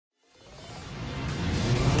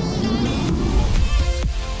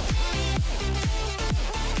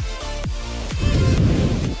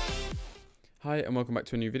Hi and welcome back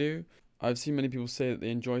to a new video. I've seen many people say that they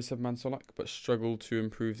enjoy 7-man Solak but struggle to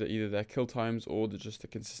improve either their kill times or just the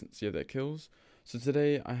consistency of their kills. So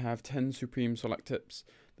today I have 10 supreme Solak tips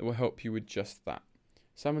that will help you with just that.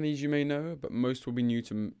 Some of these you may know, but most will be new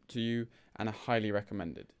to you and are highly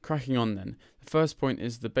recommended. Cracking on then, the first point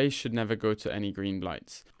is the base should never go to any green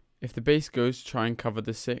blights. If the base goes to try and cover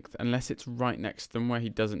the 6th, unless it's right next to them where he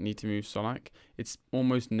doesn't need to move Solak, it's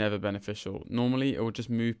almost never beneficial. Normally it will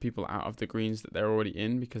just move people out of the greens that they're already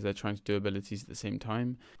in because they're trying to do abilities at the same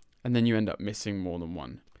time, and then you end up missing more than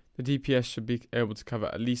one. The DPS should be able to cover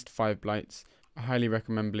at least 5 blights. I highly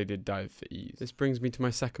recommend bladed dive for ease. This brings me to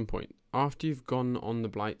my second point. After you've gone on the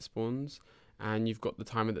blight spawns and you've got the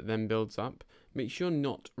timer that then builds up, make sure you're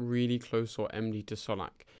not really close or empty to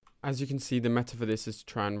Solak. As you can see, the meta for this is to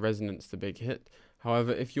try and resonance the big hit.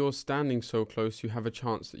 However, if you're standing so close, you have a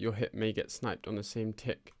chance that your hit may get sniped on the same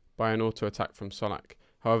tick by an auto attack from Solak.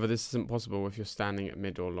 However, this isn't possible if you're standing at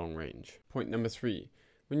mid or long range. Point number 3.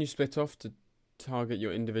 When you split off to target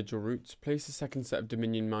your individual routes, place a second set of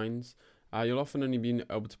Dominion mines. You'll often only be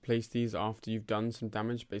able to place these after you've done some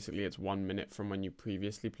damage. Basically, it's 1 minute from when you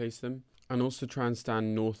previously placed them. And also try and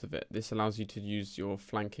stand north of it. This allows you to use your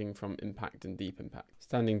flanking from impact and deep impact.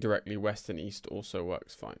 Standing directly west and east also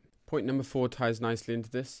works fine. Point number 4 ties nicely into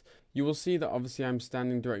this. You will see that obviously I'm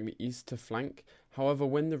standing directly east to flank. However,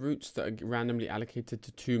 when the routes that are randomly allocated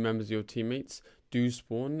to 2 members of your teammates do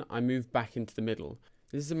spawn, I move back into the middle.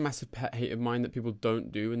 This is a massive pet hate of mine that people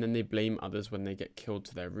don't do, and then they blame others when they get killed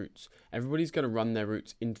to their routes. Everybody's going to run their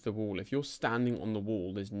routes into the wall. If you're standing on the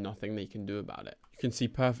wall, there's nothing they can do about it. You can see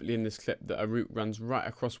perfectly in this clip that a route runs right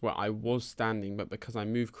across where I was standing, but because I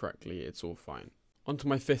moved correctly, it's all fine. On to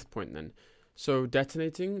my 5th point then. So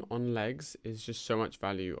detonating on legs is just so much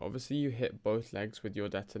value. Obviously you hit both legs with your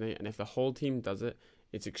detonate, and if the whole team does it,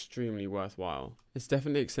 it's extremely worthwhile. It's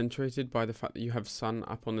definitely accentuated by the fact that you have Sun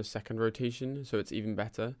up on the 2nd rotation, so it's even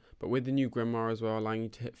better. But with the new Grimoire as well, allowing you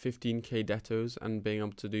to hit 15k detos and being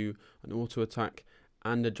able to do an auto attack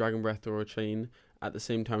and a Dragon Breath or a Chain at the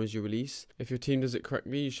same time as you release, if your team does it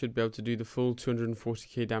correctly, you should be able to do the full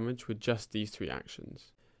 240k damage with just these 3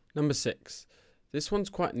 actions. Number 6. This one's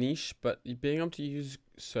quite niche, but being able to use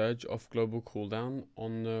Surge off global cooldown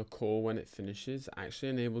on the core when it finishes actually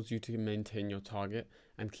enables you to maintain your target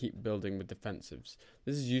and keep building with defensives.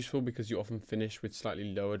 This is useful because you often finish with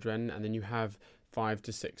slightly lower dren, and then you have 5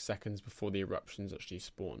 to 6 seconds before the eruptions actually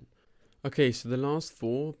spawn. Okay, so the last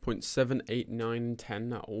 4, points 7, 8, 9, and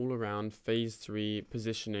 10 are all around phase 3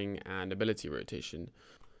 positioning and ability rotation.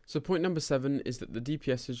 So point number 7 is that the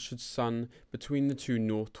DPSs should sun between the 2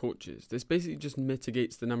 north torches. This basically just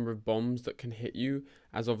mitigates the number of bombs that can hit you,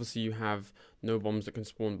 as obviously you have no bombs that can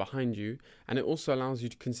spawn behind you, and it also allows you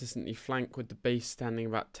to consistently flank with the base standing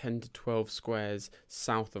about 10 to 12 squares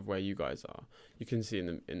south of where you guys are. You can see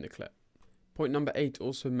in the clip. Point number 8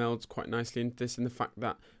 also melds quite nicely into this in the fact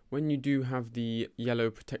that when you do have the yellow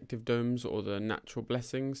protective domes or the natural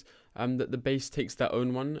blessings, that the base takes their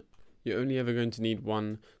own one. You're only ever going to need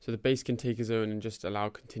one, so the base can take his own and just allow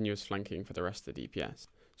continuous flanking for the rest of the DPS.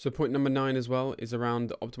 So point number 9 as well is around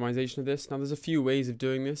the optimization of this. Now there's a few ways of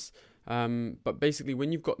doing this, but basically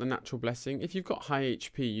when you've got the natural blessing, if you've got high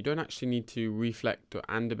HP, you don't actually need to reflect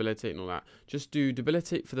and debilitate and all that. Just do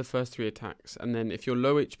debilitate for the first 3 attacks, and then if you're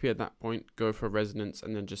low HP at that point, go for resonance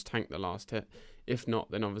and then just tank the last hit. If not,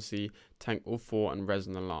 then obviously tank all 4 and res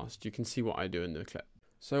on the last. You can see what I do in the clip.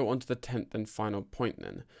 So on to the 10th and final point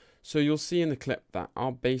then. So you'll see in the clip that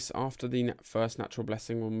our base after the first natural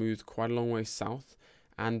blessing will move quite a long way south,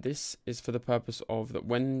 and this is for the purpose of that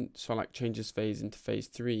when Solak changes phase into phase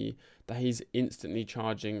 3, that he's instantly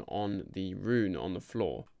charging on the rune on the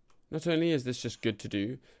floor. Not only is this just good to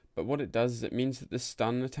do, but what it does is it means that the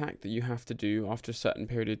stun attack that you have to do after a certain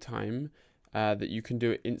period of time, that you can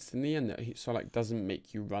do it instantly, and that Solak doesn't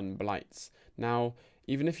make you run blights. Now,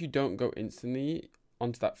 even if you don't go instantly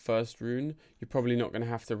onto that first rune, you're probably not going to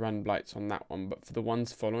have to run blights on that one, but for the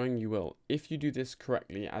ones following you will. If you do this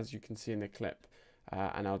correctly, as you can see in the clip,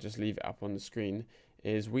 and I'll just leave it up on the screen,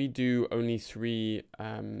 is we do only 3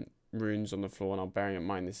 runes on the floor. Now bearing in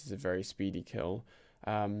mind this is a very speedy kill,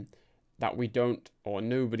 that we don't, or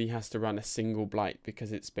nobody has to run a single blight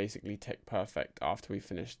because it's basically tick perfect after we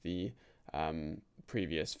finish the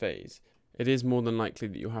previous phase. It is more than likely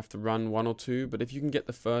that you'll have to run 1 or 2, but if you can get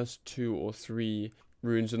the first 2 or 3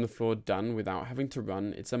 runes on the floor done without having to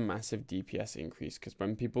run, it's a massive DPS increase, because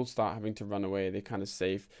when people start having to run away, they're kind of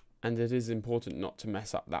safe, and it is important not to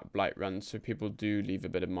mess up that blight run, so people do leave a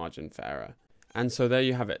bit of margin for error. And so there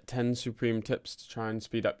you have it, 10 supreme tips to try and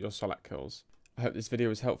speed up your Solak kills. I hope this video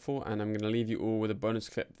was helpful, and I'm going to leave you all with a bonus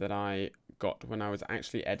clip that I got when I was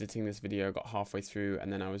actually editing this video. Got halfway through,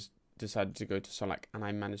 and then I decided to go to Solak, and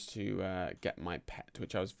I managed to get my pet,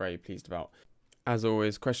 which I was very pleased about. As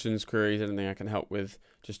always, questions, queries, anything I can help with,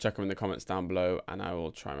 just check them in the comments down below, and I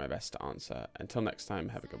will try my best to answer. Until next time,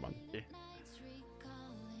 have a good one.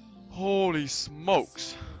 Holy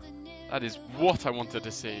smokes! That is what I wanted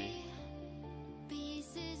to see.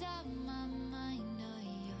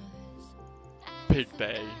 Big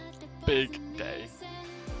day. Big day.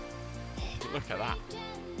 Oh, look at that.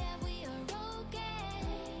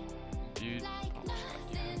 Dude, oh,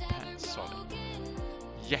 you have pen solid.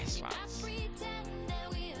 Yes, lad.